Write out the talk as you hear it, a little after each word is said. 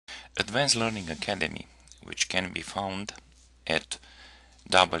Advanced Learning Academy, which can be found at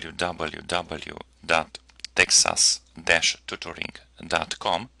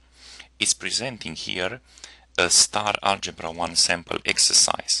www.texas-tutoring.com, is presenting here a STAAR Algebra 1 sample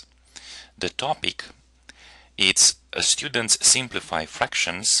exercise. The topic is students simplify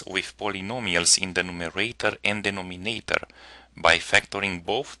fractions with polynomials in the numerator and denominator by factoring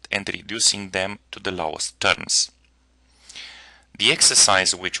both and reducing them to the lowest terms. The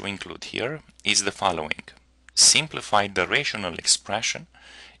exercise which we include here is the following. Simplify the rational expression.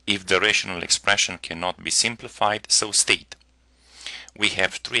 If the rational expression cannot be simplified, so state. We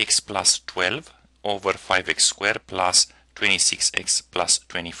have 3x plus 12 over 5x squared plus 26x plus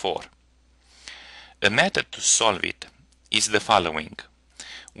 24. A method to solve it is the following.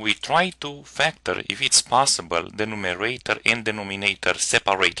 We try to factor, if it's possible, the numerator and denominator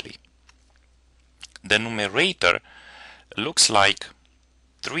separately. The numerator looks like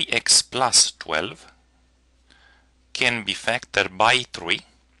 3x plus 12 can be factored by 3.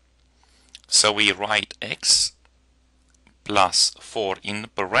 So we write x plus 4 in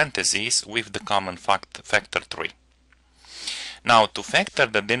parentheses with the common factor 3. Now to factor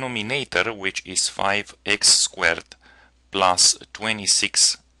the denominator, which is 5x squared plus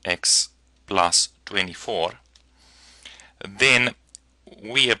 26x plus 24, then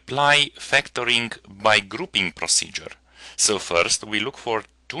we apply factoring by grouping procedure. So first we look for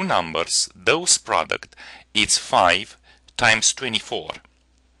two numbers, those product is 5 times 24,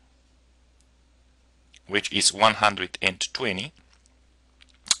 which is 120,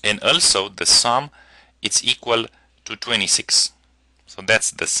 and also the sum is equal to 26. So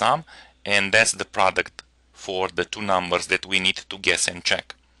that's the sum, and that's the product for the two numbers that we need to guess and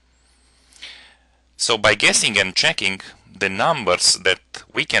check. So by guessing and checking, the numbers that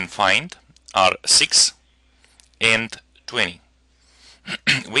we can find are 6 and 20.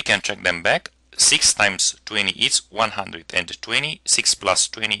 We can check them back. 6 times 20 is 120. 6 plus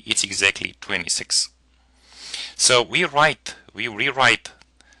 20 is exactly 26. So we rewrite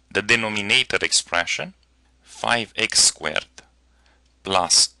the denominator expression 5x squared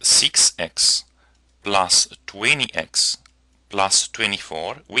plus 6x plus 20x plus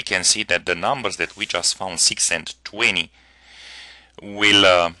 24. We can see that the numbers that we just found, 6 and 20,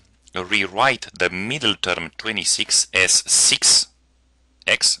 will rewrite the middle term 26 as 6x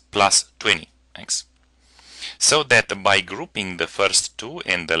plus 20x. So that by grouping the first two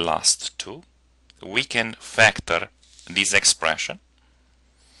and the last two, we can factor this expression.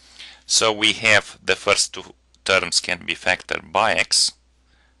 So we have the first two terms can be factored by x,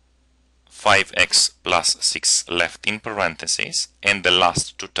 5x plus 6 left in parentheses, and the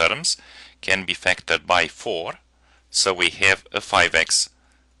last two terms can be factored by 4. So we have a 5x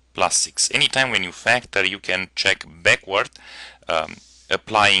plus 6. Anytime when you factor, you can check backward,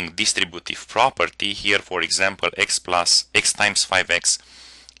 applying distributive property. Here, for example, x times 5x,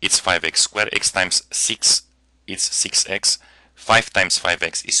 it's 5x squared, x times 6, it's 6x, 5 times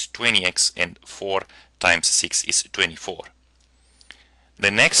 5x is 20x, and 4 times 6 is 24.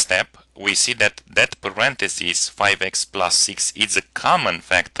 The next step, we see that that parenthesis 5x plus 6 is a common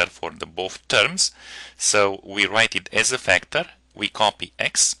factor for the both terms, so we write it as a factor. We copy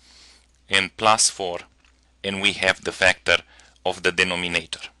x and plus 4, and we have the factor of the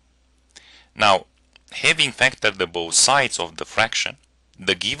denominator. Now, having factored the both sides of the fraction,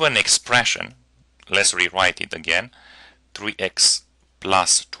 the given expression, let's rewrite it again, 3x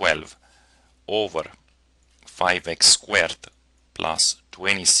plus 12 over 5x squared plus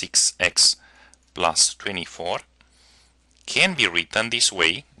 26x plus 24 can be written this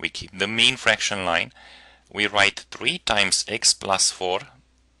way. We keep the main fraction line. We write 3 times x plus 4.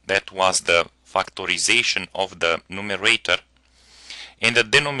 That was the factorization of the numerator. And the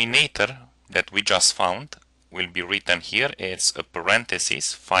denominator that we just found will be written here as a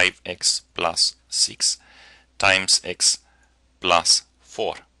parenthesis 5x plus 6 times x plus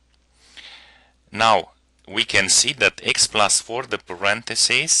 4. Now we can see that x plus 4, the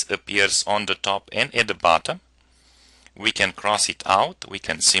parenthesis, appears on the top and at the bottom. We can cross it out, we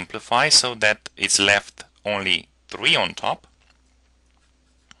can simplify so that it's left only 3 on top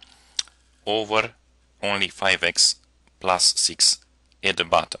over only 5x plus 6 at the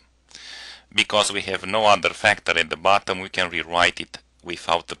bottom. Because we have no other factor at the bottom, we can rewrite it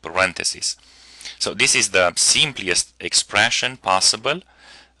without the parentheses. So this is the simplest expression possible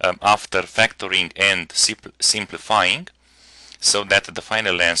after factoring and simplifying, so that the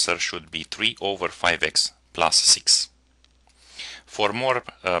final answer should be 3 over 5x plus 6. For more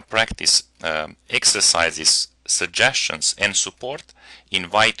practice exercises suggestions and support,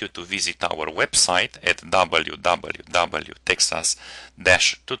 invite you to visit our website at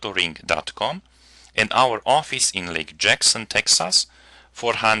www.texas-tutoring.com and our office in Lake Jackson, Texas,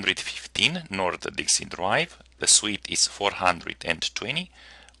 415 North Dixie Drive. The suite is 420,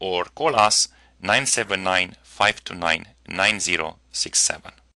 or call us 979-529-9067.